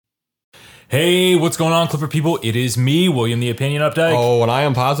Hey, what's going on, Clipper people? It is me, William the Opinion Updike. Oh, and I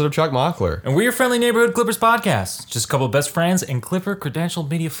am Positive Chuck Mockler. And we're your friendly neighborhood Clippers podcast. Just a couple of best friends and Clipper credentialed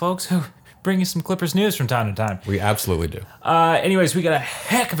media folks who bring you some Clippers news from time to time. We absolutely do. Anyways, we got a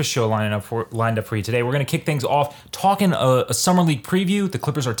heck of a show lined up for you today. We're going to kick things off talking a Summer League preview. The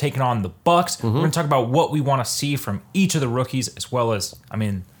Clippers are taking on the Bucks. Mm-hmm. We're going to talk about what we want to see from each of the rookies, as well as,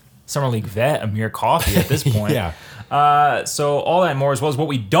 Summer League vet Amir Coffey at this point. Yeah. So all that and more, as well as what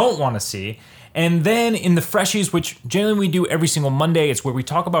we don't want to see. And then in the Freshies, which generally we do every single Monday, it's where we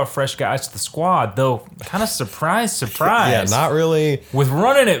talk about fresh guys to the squad, though kind of surprise. Yeah, not really. With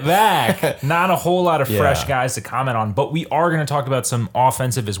running it back, not a whole lot of fresh guys to comment on, but we are going to talk about some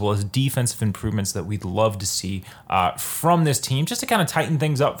offensive as well as defensive improvements that we'd love to see from this team, just to kind of tighten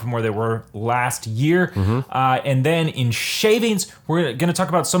things up from where they were last year. Mm-hmm. And then in Shavings, we're going to talk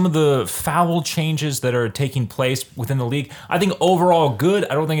about some of the foul changes that are taking place within the league. I think overall good.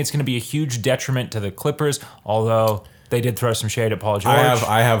 I don't think it's going to be a huge detriment to the Clippers, although they did throw some shade at Paul George.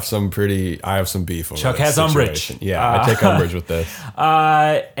 I have some beef over Chuck this has situation. umbrage. Yeah, I take umbrage with this.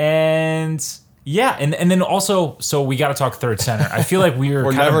 And then also, so we got to talk third center. I feel like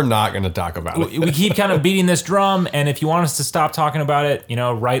we're never not going to talk about it. We keep kind of beating this drum, and if you want us to stop talking about it,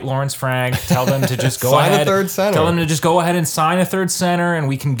 write Lawrence Frank, tell them to just go ahead. Sign a third center. Tell them to just go ahead and sign a third center, and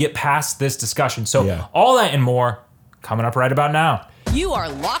we can get past this discussion. So all that and more coming up right about now. You are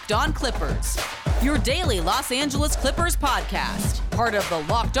Locked On Clippers, your daily Los Angeles Clippers podcast, part of the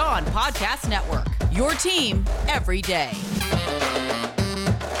Locked On Podcast Network, your team every day.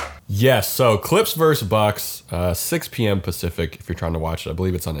 Yes, so Clips versus Bucks, 6 p.m. Pacific, if you're trying to watch it. I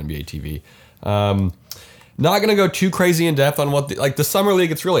believe it's on NBA TV. Not going to go too crazy in depth on what the Summer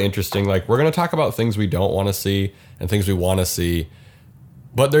League. It's really interesting. We're going to talk about things we don't want to see and things we want to see.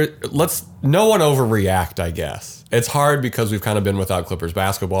 But let's no one overreact, I guess. It's hard because we've kind of been without Clippers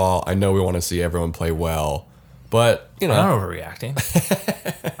basketball. I know we want to see everyone play well, but I'm not overreacting.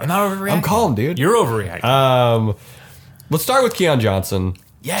 I'm calm, dude. You're overreacting. Let's start with Keon Johnson.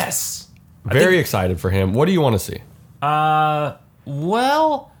 Yes. Very excited for him. What do you want to see?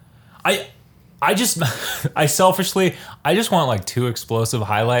 Well, I just want 2 explosive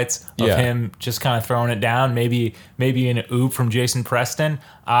highlights of him just kind of throwing it down. Maybe an oop from Jason Preston,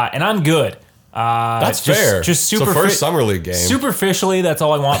 and I'm good. That's fair. Just it's the first Summer League game. Superficially, that's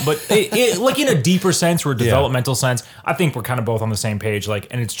all I want. But in a deeper sense or a developmental sense, I think we're kind of both on the same page.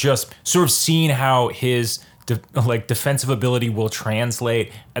 And it's just sort of seeing how his defensive ability will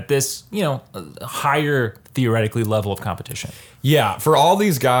translate at this higher theoretically level of competition. Yeah, for all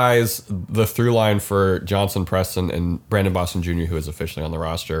these guys, the through line for Johnson, Preston, and Brandon Boston Jr., who is officially on the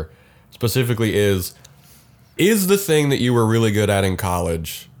roster, specifically is the thing that you were really good at in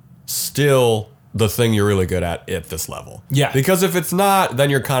college still the thing you're really good at this level? Yeah. Because if it's not, then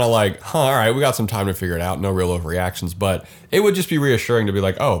you're kind of all right, we got some time to figure it out. No real overreactions. But it would just be reassuring to be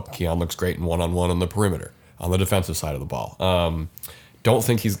Keon looks great in one-on-one on the perimeter, on the defensive side of the ball. I don't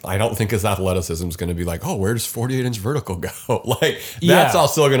think his athleticism is going to be where does 48-inch vertical go? That's all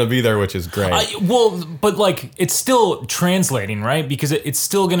still going to be there, which is great. But it's still translating, right? Because it's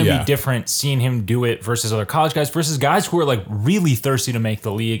still going to be different seeing him do it versus other college guys versus guys who are really thirsty to make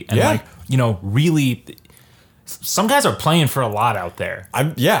the league and really. Some guys are playing for a lot out there.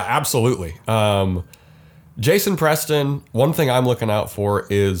 Absolutely. Jason Preston. One thing I'm looking out for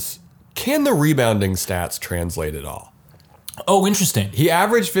is, can the rebounding stats translate at all? Oh, interesting. He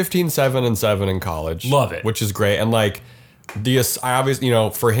averaged 15, 7, and 7 in college. Love it. Which is great. And I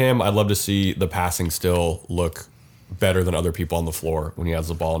obviously, for him, I'd love to see the passing still look better than other people on the floor when he has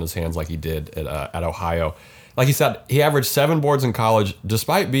the ball in his hands like he did at Ohio. Like he said, he averaged 7 boards in college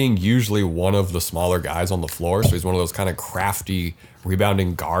despite being usually one of the smaller guys on the floor. So he's one of those kind of crafty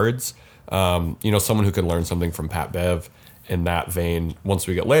rebounding guards. Someone who can learn something from Pat Bev in that vein once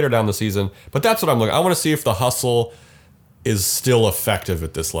we get later down the season. But that's what I'm looking. I want to see if the hustle is still effective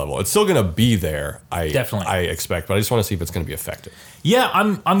at this level. It's still going to be there, I expect, but I just want to see if it's going to be effective. Yeah,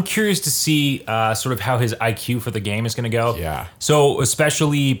 I'm curious to see sort of how his IQ for the game is going to go. Yeah. So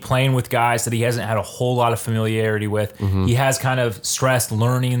especially playing with guys that he hasn't had a whole lot of familiarity with, he has kind of stressed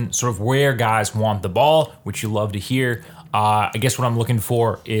learning sort of where guys want the ball, which you love to hear. I guess what I'm looking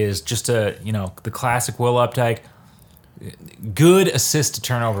for is just the classic Will Updike. Good assist to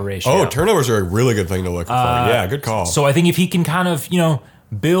turnover ratio. Oh, turnovers are a really good thing to look for. Yeah, good call. So I think if he can kind of,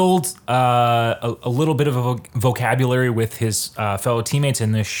 build a little bit of a vocabulary with his fellow teammates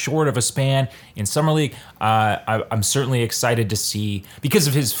in this short of a span in Summer League, I'm certainly excited to see, because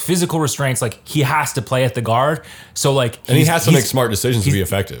of his physical restraints, he has to play at the guard. So and he has to make smart decisions to be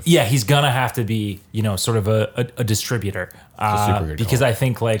effective. Yeah, he's gonna have to be, sort of a distributor. It's a super good because call. I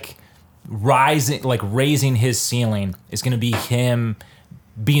think raising his ceiling is going to be him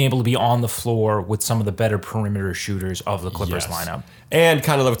being able to be on the floor with some of the better perimeter shooters of the Clippers lineup. And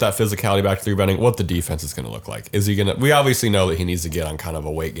kind of with that physicality back to the rebounding, what the defense is going to look like. Is he going to? We obviously know that he needs to get on kind of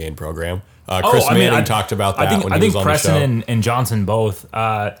a weight gain program. Chris Manning talked about that when he was on Preston the show. and Johnson both.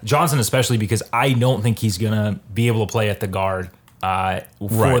 Johnson especially, because I don't think he's going to be able to play at the guard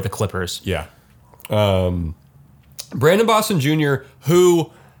for the Clippers. Yeah. Brandon Boston Jr.,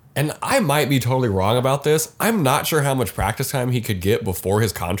 who, and I might be totally wrong about this, I'm not sure how much practice time he could get before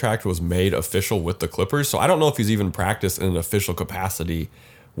his contract was made official with the Clippers. So I don't know if he's even practiced in an official capacity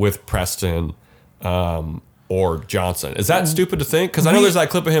with Preston or Johnson. Is that stupid to think? Because I know there's that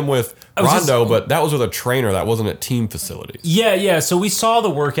clip of him with Rondo, but that was with a trainer. That wasn't at team facilities. Yeah. So we saw the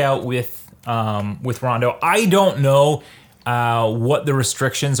workout with Rondo. I don't know what the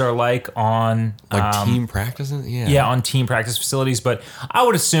restrictions are like on team practices. On team practice facilities, but I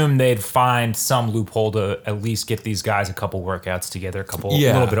would assume they'd find some loophole to at least get these guys a couple workouts together, a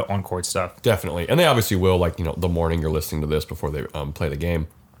little bit of on court stuff. Definitely, and they obviously will. The morning you're listening to this before they play the game.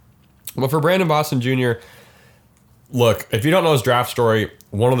 But for Brandon Boston Jr., look, if you don't know his draft story,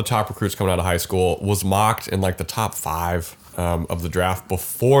 one of the top recruits coming out of high school, was mocked in the top 5 of the draft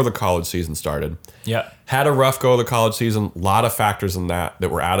before the college season started. Yeah. Had a rough go of the college season. A lot of factors in that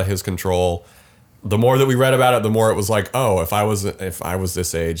were out of his control. The more that we read about it, the more it was like, oh, if I was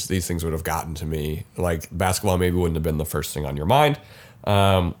this age, these things would have gotten to me. Basketball maybe wouldn't have been the first thing on your mind,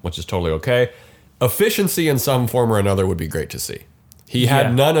 which is totally okay. Efficiency in some form or another would be great to see. He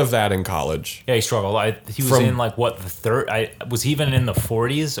had none of that in college. Yeah, he struggled. He was in the third. Was he even in the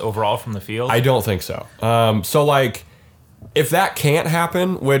 40s overall from the field? I don't think so. If that can't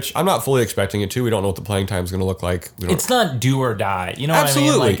happen, which I'm not fully expecting it to, we don't know what the playing time is going to look like. It's not do or die. You know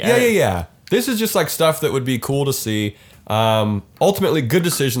Absolutely. what I mean? Yeah. This is just stuff that would be cool to see. Ultimately, good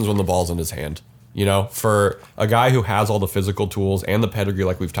decisions when the ball's in his hand. For a guy who has all the physical tools and the pedigree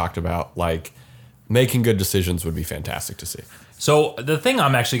like we've talked about, making good decisions would be fantastic to see. So the thing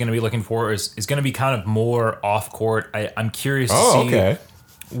I'm actually going to be looking for is going to be kind of more off court. I'm curious to see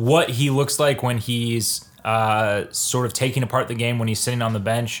what he looks like when he's sort of taking apart the game, when he's sitting on the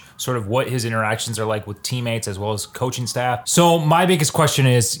bench, sort of what his interactions are like with teammates as well as coaching staff. So my biggest question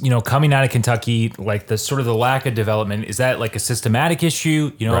is, coming out of Kentucky, the sort of the lack of development, is that a systematic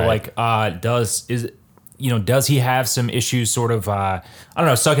issue? Does he have some issues sort of,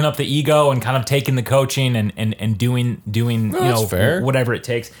 sucking up the ego and kind of taking the coaching and doing fair. Whatever it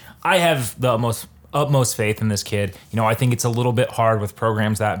takes? I have the utmost faith in this kid. I think it's a little bit hard with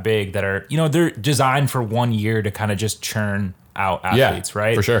programs that big that are, they're designed for 1 year to kind of just churn out athletes,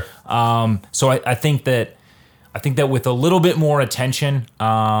 right? For sure. So I think that with a little bit more attention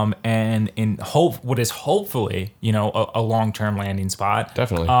and in what is hopefully, a long-term landing spot.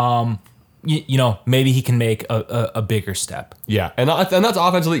 Definitely. Maybe he can make a bigger step. Yeah, and that's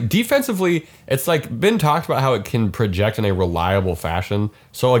offensively. Defensively, it's been talked about how it can project in a reliable fashion.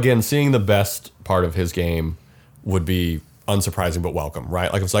 So again, seeing the best part of his game would be unsurprising but welcome,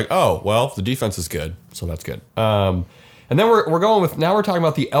 right? It's oh, well, the defense is good, so that's good. And then we're going with, now we're talking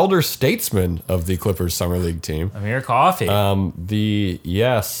about the elder statesman of the Clippers Summer League team. Amir Coffey. Amir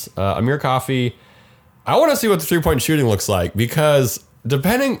Coffey. I want to see what the three-point shooting looks like, because they're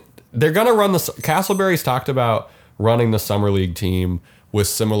going to run Castleberry's talked about running the Summer League team with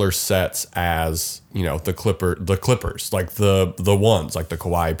similar sets as, the Clippers, the ones, the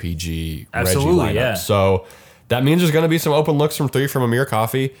Kawhi, PG, Absolutely, Reggie lineup. Yeah. So that means there's going to be some open looks from three from Amir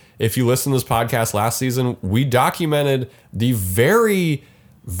Coffey. If you listen to this podcast last season, we documented the very,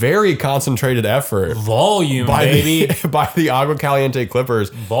 very concentrated effort. Volume, by baby. By the Agua Caliente Clippers.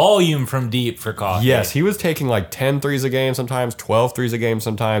 Volume from deep for Coffey. Yes, he was taking 10 threes a game sometimes, 12 threes a game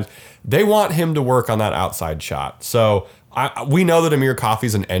sometimes. They want him to work on that outside shot. So we know that Amir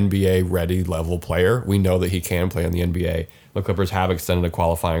Coffey's an NBA-ready level player. We know that he can play in the NBA. The Clippers have extended a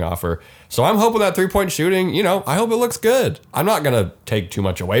qualifying offer. So I'm hoping that three-point shooting, I hope it looks good. I'm not going to take too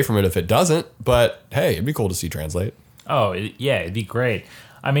much away from it if it doesn't, but hey, it'd be cool to see translate. Oh, yeah, it'd be great.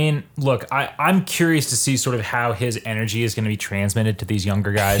 I mean, look, I'm curious to see sort of how his energy is going to be transmitted to these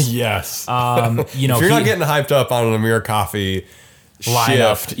younger guys. Yes. If you're not getting hyped up on an Amir Coffey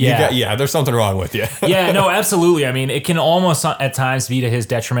shift, there's something wrong with you. Yeah, no, absolutely. I mean, it can almost at times be to his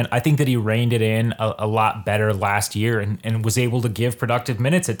detriment. I think that he reined it in a lot better last year and was able to give productive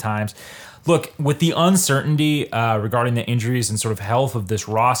minutes at times. Look, with the uncertainty regarding the injuries and sort of health of this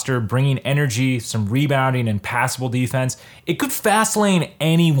roster, bringing energy, some rebounding, and passable defense, it could fast lane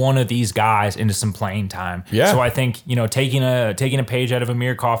any one of these guys into some playing time. Yeah. So I think, taking a page out of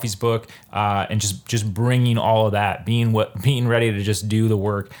Amir Coffey's book and just bringing all of that, being ready to just do the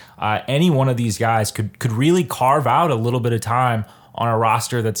work, any one of these guys could really carve out a little bit of time on a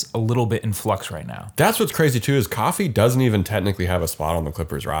roster that's a little bit in flux right now. That's what's crazy too, is Coffey doesn't even technically have a spot on the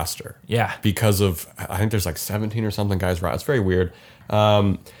Clippers roster. Yeah. Because of, I think there's like 17 or something guys. It's very weird.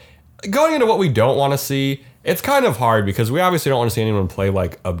 Going into what we don't want to see, it's kind of hard because we obviously don't want to see anyone play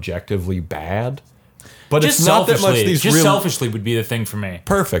like objectively bad. But Just it's not that much selfishly, these just real selfishly would be the thing for me.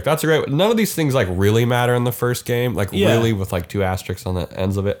 Perfect. That's a great. None of these things like really matter in the first game. Like really with like 2 asterisks on the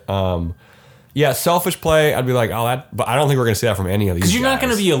ends of it. Yeah, selfish play, I'd be like, but I don't think we're going to see that from any of these guys. Because you're not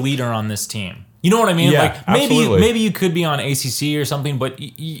going to be a leader on this team. You know what I mean? Yeah, like absolutely. maybe you could be on ACC or something, but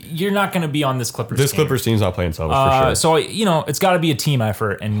you're not going to be on this Clippers team. This Clippers team's not playing selfish for sure. So it's got to be a team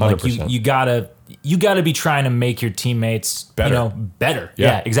effort, and like 100%. you got to be trying to make your teammates Better. Better. Yeah.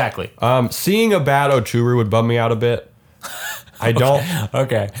 Yeah, exactly. Seeing a bad Ochuru would bum me out a bit. I don't.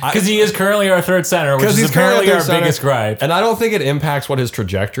 Okay, because he is currently our third center, which is apparently our biggest gripe. And I don't think it impacts what his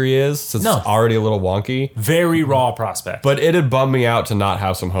trajectory is, since it's already a little wonky. Very raw prospect. But it'd bum me out to not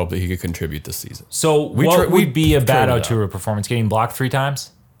have some hope that he could contribute this season. So what would be a bad Ochuru performance? Getting blocked 3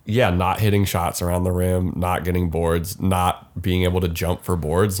 times? Yeah, not hitting shots around the rim, not getting boards, not being able to jump for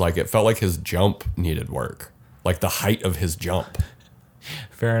boards. Like, it felt like his jump needed work. Like the height of his jump.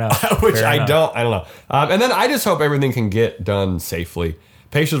 Fair enough. Which Fair I enough. don't know. And then I just hope everything can get done safely.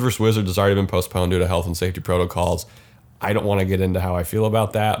 Pacers versus Wizards has already been postponed due to health and safety protocols. I don't want to get into how I feel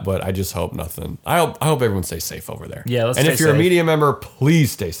about that, but I just hope nothing. I hope everyone stays safe over there. Yeah, let's And stay if you're a safe. media member,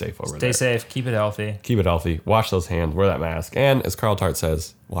 please stay safe over there. Stay safe. Keep it healthy. Keep it healthy. Wash those hands. Wear that mask. And as Carl Tart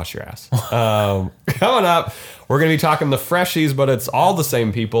says, wash your ass. Coming up, we're going to be talking the Freshies, but it's all the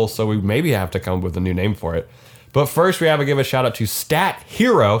same people, so we maybe have to come up with a new name for it. But first, we have to give a shout out to Stat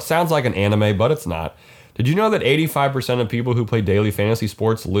Hero. Sounds like an anime, but it's not. Did you know that 85% of people who play daily fantasy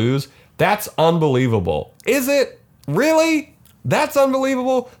sports lose? That's unbelievable. Is it? Really? That's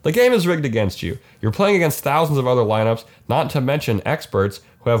unbelievable? The game is rigged against you. You're playing against thousands of other lineups, not to mention experts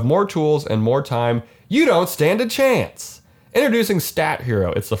who have more tools and more time. You don't stand a chance. Introducing Stat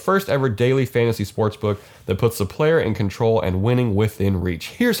Hero. It's the first ever daily fantasy sportsbook that puts the player in control and winning within reach.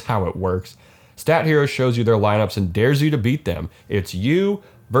 Here's how it works. Stat Hero shows you their lineups and dares you to beat them. It's you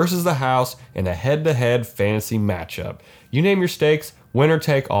versus the house in a head-to-head fantasy matchup. You name your stakes, winner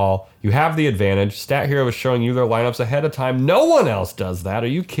take all. You have the advantage. Stat Hero is showing you their lineups ahead of time. No one else does that. Are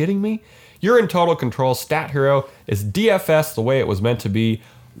you kidding me? You're in total control. Stat Hero is DFS the way it was meant to be,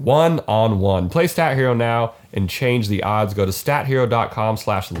 one-on-one. Play Stat Hero now and change the odds. Go to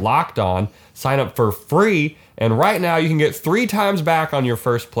stathero.com/lockedon. Sign up for free, and right now you can get 3 times back on your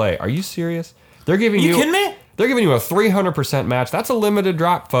first play. Are you serious? They're giving you. kidding me? They're giving you a 300% match. That's a limited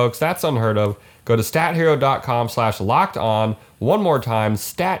drop, folks. That's unheard of. Go to stathero.com/lockedon. One more time,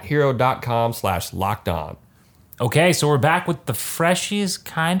 stathero.com/lockedon. Okay, so we're back with the Freshies,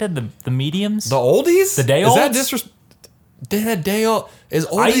 kind of, the mediums. The oldies? The day Is that olds? disrespect? Day old is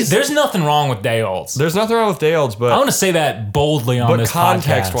oldies. There's nothing wrong with day olds. There's nothing wrong with day olds, but I want to say that boldly on this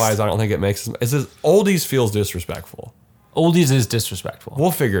context podcast. wise, I don't think it makes. Is this oldies feels disrespectful? Oldies is disrespectful.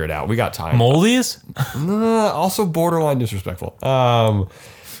 We'll figure it out. We got time. Moldies? Also borderline disrespectful. So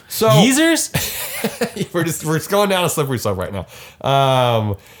Geezers? we're just going down a slippery slope right now.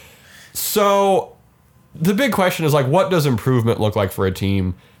 So the big question is, like, what does improvement look like for a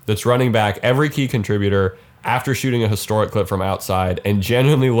team that's running back every key contributor after shooting a historic clip from outside and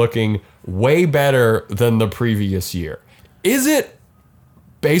genuinely looking way better than the previous year? Is it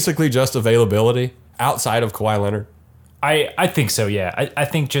basically just availability outside of Kawhi Leonard? I think so, yeah. I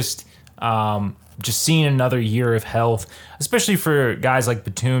think just seeing another year of health, especially for guys like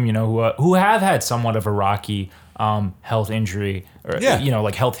Batum, who have had somewhat of a rocky health injury, or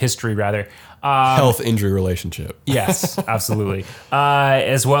like health history rather. Health injury relationship. Yes, absolutely.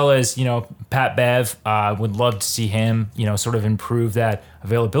 As well as, Pat Bev, would love to see him, sort of improve that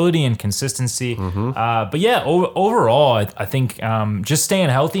availability and consistency. But yeah, overall, I think just staying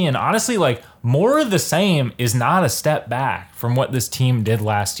healthy and honestly, like, more of the same is not a step back from what this team did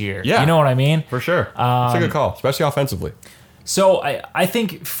last year. Yeah. You know what I mean? For sure. It's a good call, especially offensively. So I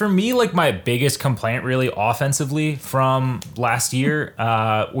think for me, like my biggest complaint really offensively from last year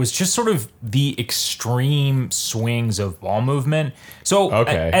was just sort of the extreme swings of ball movement. So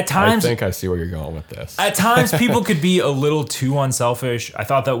at times, I think I see where you're going with this. At times, people could be a little too unselfish. I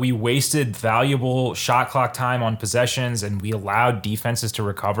thought that we wasted valuable shot clock time on possessions, and we allowed defenses to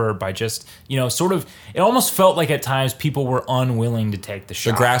recover by just, sort of. It almost felt like at times people were unwilling to take the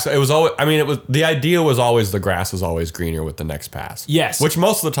shot. The grass. It was always. I mean, it was the idea was always the grass was always greener with the next pass. Yes, which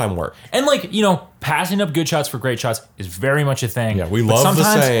most of the time worked. And passing up good shots for great shots is very much a thing. Yeah, we love the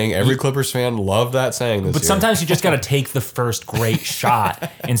saying. Every Clippers fan loved that saying this year. But sometimes you just got to take the first great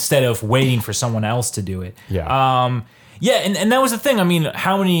shot instead of waiting for someone else to do it. Yeah. And that was the thing. I mean,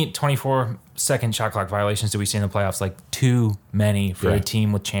 how many 24-second shot clock violations do we see in the playoffs? Like too many for a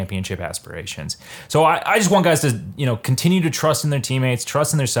team with championship aspirations. So I just want guys to, continue to trust in their teams,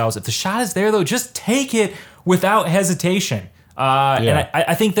 trust in themselves. If the shot is there, though, just take it without hesitation. And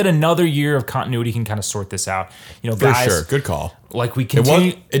I think that another year of continuity can kind of sort this out. Guys, for sure, good call. Like we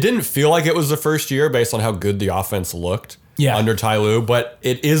continue. It didn't feel like it was the first year based on how good the offense looked under Ty Lue, but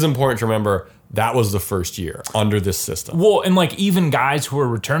it is important to remember that was the first year under this system. Well, and even guys who were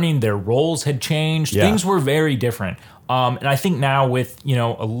returning, their roles had changed. Yeah. Things were very different. And I think now with,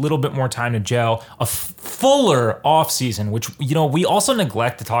 a little bit more time to gel, a fuller offseason, which, we also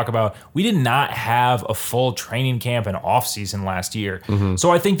neglect to talk about. We did not have a full training camp and offseason last year. Mm-hmm.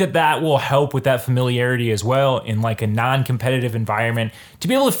 So I think that will help with that familiarity as well in a non-competitive environment to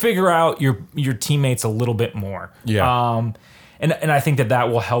be able to figure out your teammates a little bit more. Yeah. And I think that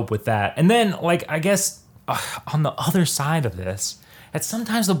will help with that. And then, I guess on the other side of this, that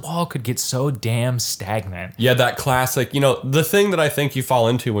sometimes the ball could get so damn stagnant. Yeah, that classic, the thing that I think you fall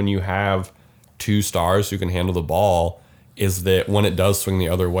into when you have two stars who can handle the ball is that when it does swing the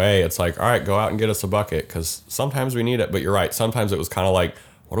other way, it's like, all right, go out and get us a bucket because sometimes we need it. But you're right. Sometimes it was kind of like,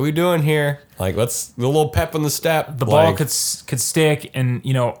 what are we doing here? Let's the little pep in the step. The ball could stick. And,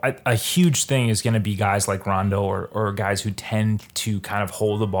 a huge thing is going to be guys like Rondo or guys who tend to kind of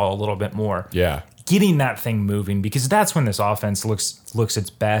hold the ball a little bit more. Yeah. Getting that thing moving because that's when this offense looks its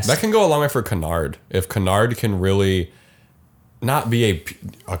best. That can go a long way for Kennard. If Kennard can really not be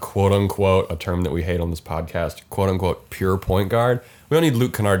a quote unquote, a term that we hate on this podcast, quote unquote pure point guard. We don't need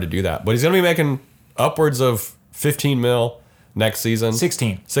Luke Kennard to do that, but he's going to be making upwards of 15 mil next season.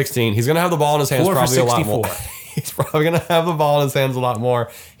 16. He's going to have the ball in his hands probably a lot more. He's probably going to have the ball in his hands a lot more.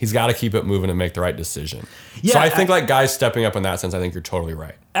 He's got to keep it moving and make the right decision. Yeah, so I think guys stepping up in that sense, I think you're totally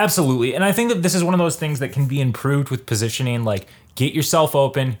right. Absolutely. And I think that this is one of those things that can be improved with positioning. Get yourself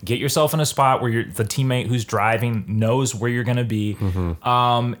open, get yourself in a spot where the teammate who's driving knows where you're going to be.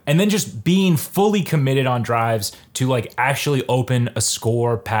 Mm-hmm. And then just being fully committed on drives to actually open a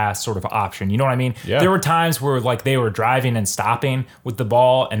score pass sort of option. You know what I mean? Yeah. There were times where they were driving and stopping with the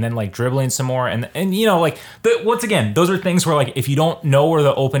ball and then dribbling some more. And once again, those are things where if you don't know where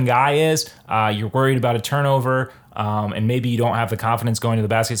the open guy is, you're worried about a turnover and maybe you don't have the confidence going to the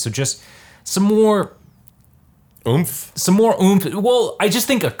basket. So just some more oomph. Well, I just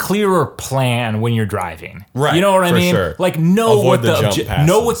think a clearer plan when you're driving. Right. You know what I mean? Sure. Know what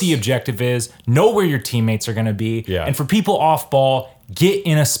the objective is, know where your teammates are going to be. Yeah. And for people off ball, get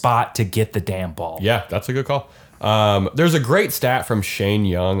in a spot to get the damn ball. Yeah, that's a good call. There's a great stat from Shane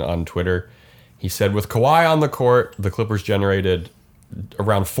Young on Twitter. He said, with Kawhi on the court, the Clippers generated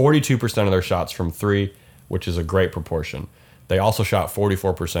around 42% of their shots from three, which is a great proportion. They also shot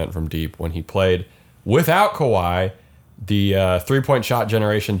 44% from deep when he played. Without Kawhi, the three-point shot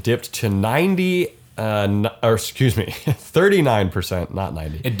generation dipped to 39%, not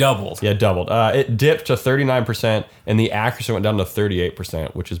 90. It doubled. Yeah, it doubled. It dipped to 39%, and the accuracy went down to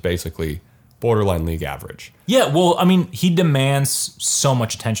 38%, which is basically borderline league average. Yeah, well, I mean, he demands so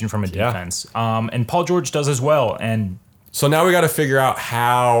much attention from a defense. Yeah. And Paul George does as well. And so now we got to figure out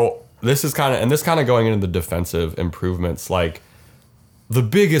how this is kind of going into the defensive improvements. The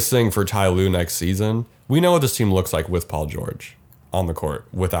biggest thing for Ty Lue next season, we know what this team looks like with Paul George on the court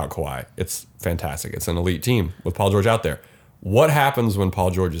without Kawhi. It's fantastic. It's an elite team with Paul George out there. What happens when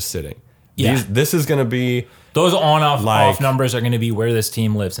Paul George is sitting? Yeah. This is going to be... Those on-off numbers are going to be where this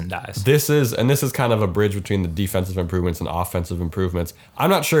team lives and dies. This is kind of a bridge between the defensive improvements and offensive improvements. I'm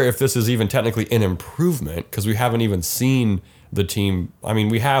not sure if this is even technically an improvement because we haven't even seen the team. I mean,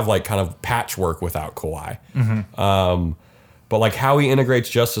 we have kind of patchwork without Kawhi. Mm-hmm. But how he integrates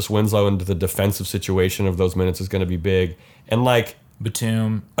Justice Winslow into the defensive situation of those minutes is going to be big. And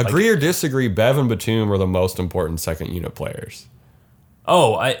Batum. Agree or disagree, Bev and Batum are the most important second unit players.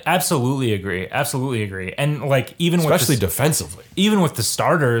 Oh, I absolutely agree. Absolutely agree. And like especially defensively. Even with the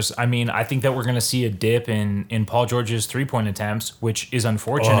starters, I mean, I think that we're going to see a dip in Paul George's 3-point attempts, which is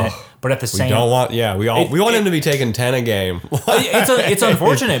unfortunate. But at the same, we want him to be taking 10 a game. It's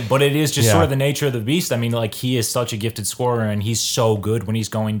unfortunate, but it is just sort of the nature of the beast. I mean, like he is such a gifted scorer, and he's so good when he's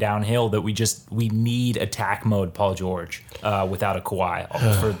going downhill that we need attack mode Paul George without a Kawhi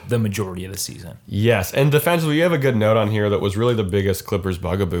for the majority of the season. Yes, and defensively, you have a good note on here that was really the biggest Clippers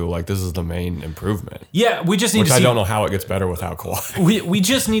bugaboo. Like this is the main improvement. Yeah, we just need to see. I don't know how it gets better without Kawhi. We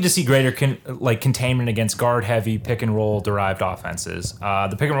just need to see greater containment against guard heavy pick and roll derived offenses.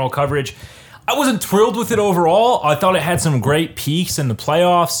 The pick and roll coverage, I wasn't thrilled with it overall. I thought it had some great peaks in the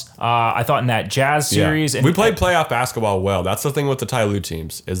playoffs. I thought in that Jazz series. And we played playoff basketball well. That's the thing with the Ty Lue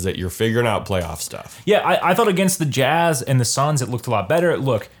teams, is that you're figuring out playoff stuff. Yeah, I thought against the Jazz and the Suns, it looked a lot better.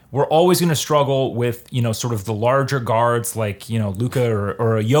 Look, we're always going to struggle with, sort of the larger guards like, Luka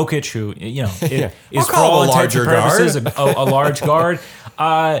or a Jokic who, is for all intents and purposes a large guard.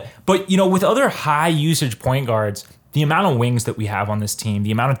 But, with other high usage point guards, the amount of wings that we have on this team,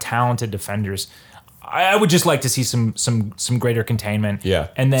 the amount of talented defenders, I would just like to see some greater containment. Yeah.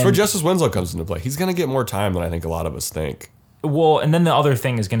 And then that's where Justice Winslow comes into play. He's going to get more time than I think a lot of us think. Well, and then the other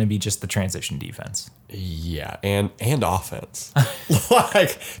thing is going to be just the transition defense. Yeah, and offense.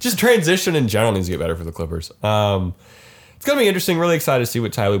 Like, just transition in general needs to get better for the Clippers. It's going to be interesting. Really excited to see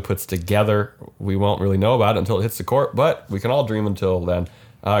what Ty Lue puts together. We won't really know about it until it hits the court, but we can all dream until then.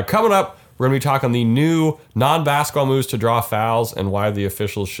 Coming up, we're going to be talking the new non-basketball moves to draw fouls and why the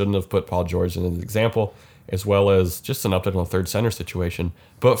officials shouldn't have put Paul George in an example, as well as just an update on the third center situation.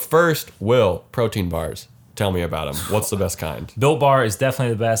 But first, Will, protein bars. Tell me about them. What's the best kind? Built Bar is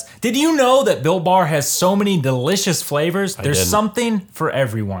definitely the best. Did you know that Built Bar has so many delicious flavors? There's something for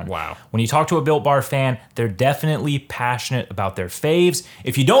everyone. Wow. When you talk to a Built Bar fan, they're definitely passionate about their faves.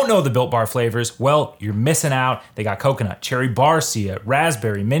 If you don't know the Built Bar flavors, well, you're missing out. They got coconut, cherry barcia,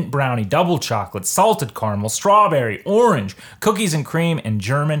 raspberry, mint brownie, double chocolate, salted caramel, strawberry, orange, cookies and cream, and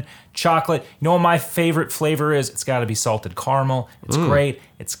German chocolate. You know what my favorite flavor is? It's got to be salted caramel. It's great.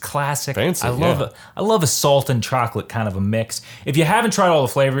 It's classic. Fancy, I love a salt and chocolate kind of a mix. If you haven't tried all the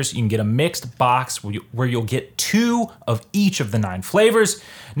flavors, you can get a mixed box where you'll get 2 of each of the 9 flavors.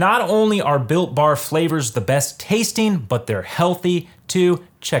 Not only are Built Bar flavors the best tasting, but they're healthy too.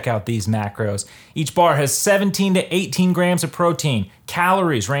 Check out these macros. Each bar has 17 to 18 grams of protein,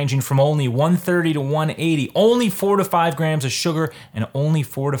 calories ranging from only 130 to 180, only 4 to 5 grams of sugar, and only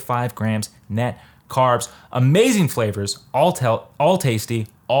 4 to 5 grams net carbs. Amazing flavors, all tasty,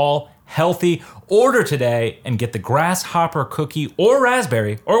 all healthy. Order today and get the grasshopper cookie or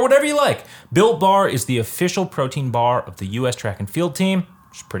raspberry or whatever you like. Built Bar is the official protein bar of the U.S. track and field team,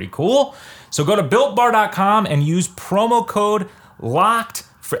 which is pretty cool. So go to BuiltBar.com and use promo code LOCKED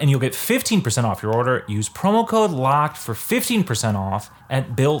and you'll get 15% off your order. Use promo code LOCKED for 15% off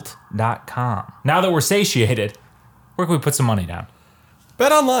at Built.com. Now that we're satiated, where can we put some money down?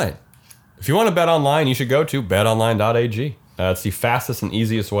 Bet online. If you want to bet online, you should go to betonline.ag. It's the fastest and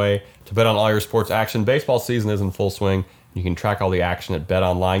easiest way to bet on all your sports action. Baseball season is in full swing. You can track all the action at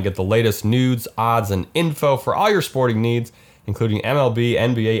BetOnline. Get the latest news, odds, and info for all your sporting needs, including MLB,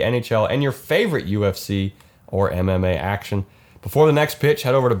 NBA, NHL, and your favorite UFC or MMA action. Before the next pitch,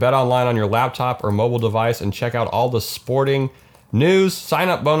 head over to BetOnline on your laptop or mobile device and check out all the sporting news,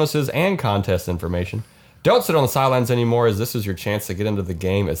 sign-up bonuses, and contest information. Don't sit on the sidelines anymore, as this is your chance to get into the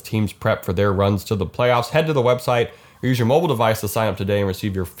game as teams prep for their runs to the playoffs. Head to the website or use your mobile device to sign up today and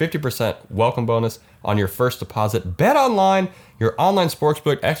receive your 50% welcome bonus on your first deposit. BetOnline, your online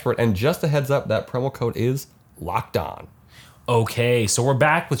sportsbook expert, and just a heads up, that promo code is locked on. Okay, so we're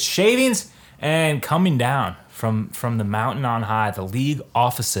back with shavings and coming down from the mountain on high, the league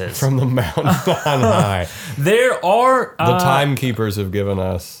offices. From the mountain on high. There are the timekeepers have given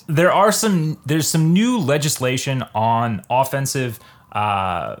us. There's some new legislation on offensive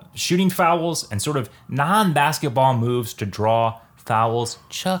shooting fouls and sort of non-basketball moves to draw fouls.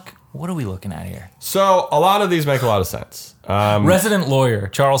 Chuck, what are we looking at here? So a lot of these make a lot of sense. Resident lawyer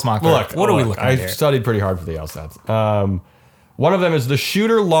Charles Mockler. What are we looking at here? I studied pretty hard for the LSATs. One of them is the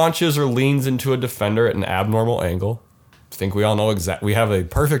shooter launches or leans into a defender at an abnormal angle. I think we all know we have a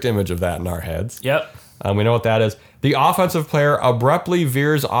perfect image of that in our heads. Yep. We know what that is. The offensive player abruptly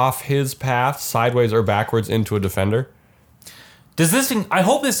veers off his path sideways or backwards into a defender. I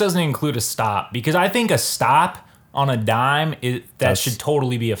hope this doesn't include a stop, because I think a stop on a dime should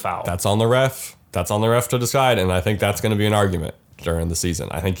totally be a foul. That's on the ref. That's on the ref to decide, and I think that's going to be an argument during the season.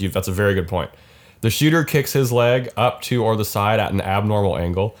 I think that's a very good point. The shooter kicks his leg up to or the side at an abnormal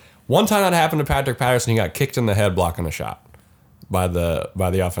angle. One time that happened to Patrick Patterson, he got kicked in the head blocking a shot. by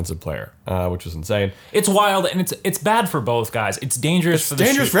the offensive player, which was insane. It's wild, and it's bad for both guys. It's dangerous for the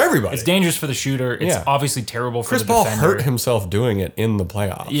dangerous for everybody. It's dangerous for the shooter. It's obviously terrible for Chris the Paul defender. hurt himself doing it in the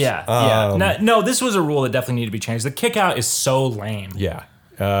playoffs. Yeah. No, this was a rule that definitely needed to be changed. The kick out is so lame. Yeah.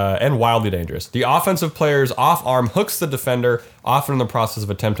 And wildly dangerous. The offensive player's off arm hooks the defender, often in the process of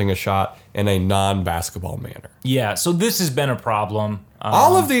attempting a shot in a non-basketball manner. Yeah, so this has been a problem.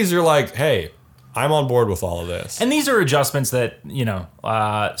 All of these are like, hey, I'm on board with all of this. And these are adjustments that,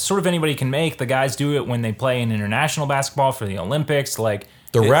 sort of anybody can make. The guys do it when they play in international basketball for the Olympics. Like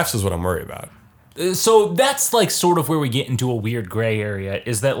the refs is what I'm worried about. So that's like sort of where we get into a weird gray area,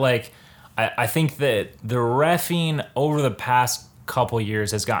 is that like I think that the reffing over the past couple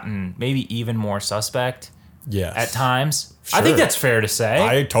years has gotten maybe even more suspect. Yes. At times. Sure. I think that's fair to say.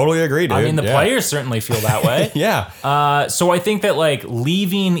 I totally agree, dude. I mean, the players certainly feel that way. Yeah. So I think that like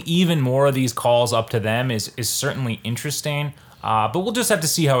leaving even more of these calls up to them is certainly interesting. But we'll just have to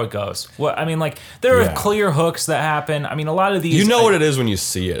see how it goes. Well, I mean, like there are clear hooks that happen. I mean, a lot of these. You know what it is when you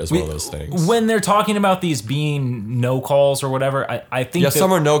see it. Is one of those things. When they're talking about these being no calls or whatever, I think that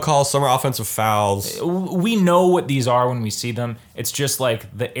some are no calls, some are offensive fouls. We know what these are when we see them. It's just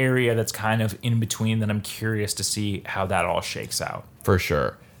like the area that's kind of in between that I'm curious to see how that all shakes out. For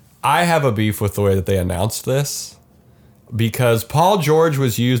sure. I have a beef with the way that they announced this because Paul George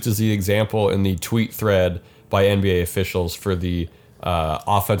was used as the example in the tweet thread by NBA officials for the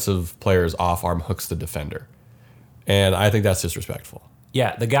offensive player's off arm hooks the defender. And I think that's disrespectful.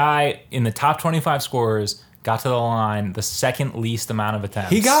 Yeah, the guy in the top 25 scorers got to the line the second least amount of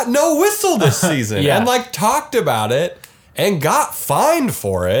attempts. He got no whistle this season Yeah. and like talked about it and got fined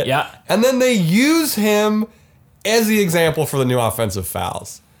for it. Yeah. And then they use him as the example for the new offensive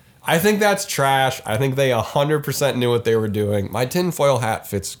fouls. I think that's trash. I think they 100% knew what they were doing. My tinfoil hat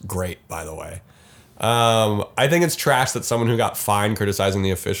fits great, by the way. I think it's trash that someone who got fined criticizing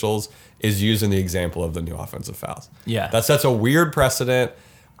the officials is using the example of the new offensive fouls. Yeah. That sets a weird precedent.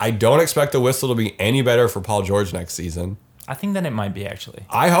 I don't expect the whistle to be any better for Paul George next season. I think that it might be, actually.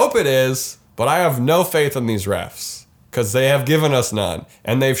 I hope it is, but I have no faith in these refs because they have given us none.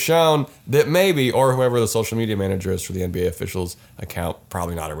 And they've shown that maybe, or whoever the social media manager is for the NBA officials account,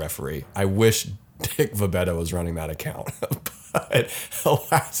 probably not a referee. I wish Dick Vabetta was running that account. But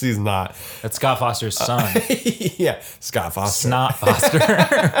alas, he's not. That's Scott Foster's son. Yeah, Scott Foster. Snot Foster.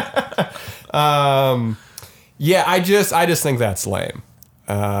 Yeah, I just think that's lame.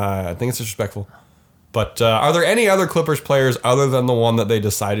 I think it's disrespectful. But are there any other Clippers players other than the one that they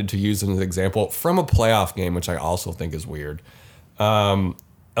decided to use as an example from a playoff game, which I also think is weird?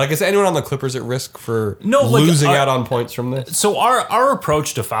 Like, is anyone on the Clippers at risk for losing out on points from this? So our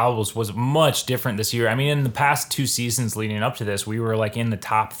approach to fouls was much different this year. I mean, in the past 2 seasons leading up to this, we were like in the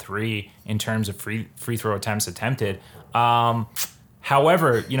top 3 in terms of free throw attempts attempted.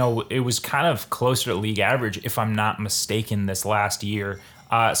 However, it was kind of closer to league average, if I'm not mistaken, this last year.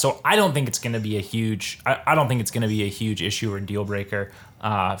 So I don't think it's going to be a huge. I don't think it's going to be a huge issue or deal breaker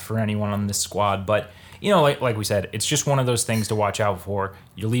for anyone on this squad. But like we said, it's just one of those things to watch out for.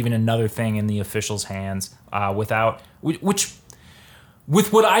 You're leaving another thing in the officials' hands with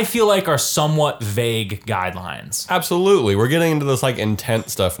what I feel like are somewhat vague guidelines. Absolutely. We're getting into this like intent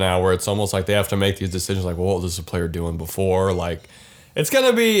stuff now where it's almost like they have to make these decisions like, well, what was this player doing before? Like, there's going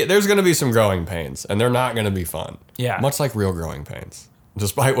to be some growing pains and they're not going to be fun. Yeah. Much like real growing pains,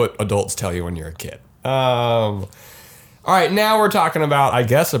 despite what adults tell you when you're a kid. All right, now we're talking about, I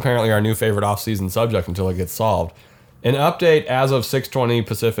guess, apparently our new favorite offseason subject until it gets solved. An update as of 6:20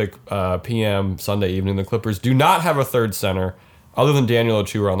 Pacific p.m. Sunday evening, the Clippers do not have a third center other than Daniel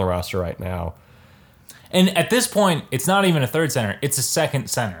Achua on the roster right now. And at this point, it's not even a third center. It's a second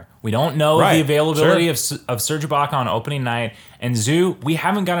center. We don't know the availability of Serge Ibaka on opening night. And Zoo, we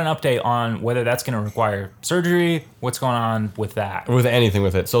haven't got an update on whether that's going to require surgery, what's going on with that. With anything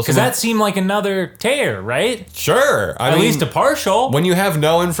with it. Because that seemed like another tear, right? Sure. At least a partial. When you have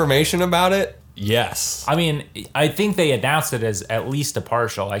no information about it, yes. I mean, I think they announced it as at least a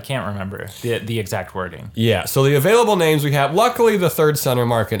partial. I can't remember the exact wording. Yeah, so the available names we have, luckily the third center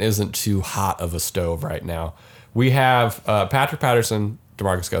market isn't too hot of a stove right now. We have Patrick Patterson,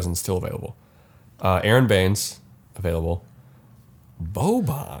 DeMarcus Cousins still available. Aaron Baines, available.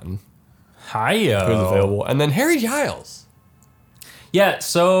 Boban, who's available. And then Harry Giles. Yeah,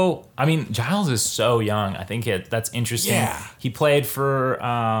 so, I mean, Giles is so young. I think that's interesting. Yeah. He played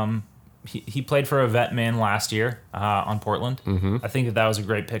for he played for a vet man last year on Portland. Mm-hmm. I think that was a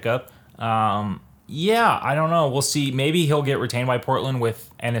great pickup. Yeah, I don't know. We'll see. Maybe he'll get retained by Portland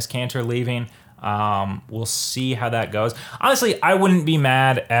with Enes Kanter leaving. We'll see how that goes. Honestly, I wouldn't be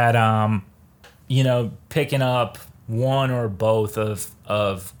mad at picking up one or both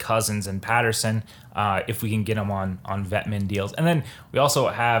of Cousins and Patterson if we can get them on vet min deals. And then we also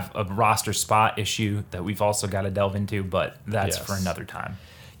have a roster spot issue that we've also got to delve into, but that's for another time.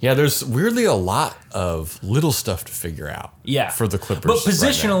 Yeah, there's weirdly a lot of little stuff to figure out. For the Clippers. But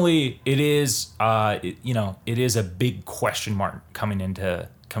positionally, it is it is a big question mark coming into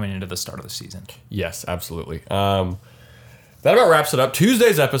the start of the season. Yes, absolutely. That about wraps it up.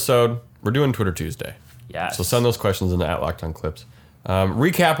 Tuesday's episode, we're doing Twitter Tuesday. Yes. So send those questions into @LockedOnClips.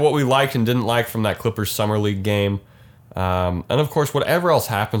 Recap what we liked and didn't like from that Clippers Summer League game. And of course, whatever else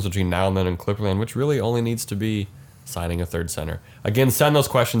happens between now and then in Clipperland, which really only needs to be signing a third center. Again, send those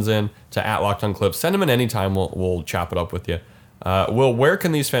questions in to @LockedOnClips. Send them in anytime. We'll chop it up with you. Will, where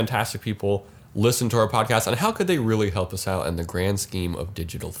can these fantastic people listen to our podcast, and how could they really help us out in the grand scheme of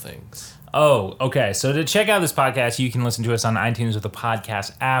digital things? Oh, okay. So to check out this podcast, you can listen to us on iTunes with the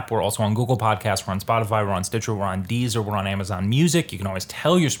podcast app. We're also on Google Podcasts. We're on Spotify. We're on Stitcher. We're on Deezer. We're on Amazon Music. You can always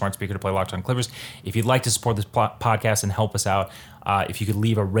tell your smart speaker to play Locked On Clippers. If you'd like to support this podcast and help us out, if you could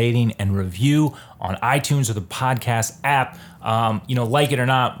leave a rating and review on iTunes or the podcast app, like it or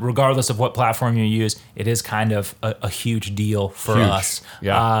not, regardless of what platform you use, it is kind of a huge deal for us.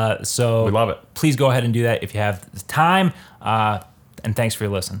 Yeah. So we love it. Please go ahead and do that if you have the time. And thanks for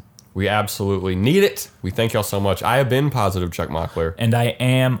your listen. We absolutely need it. We thank y'all so much. I have been Positive Chuck Mockler. And I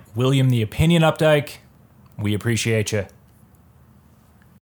am William the Opinion Updike. We appreciate you.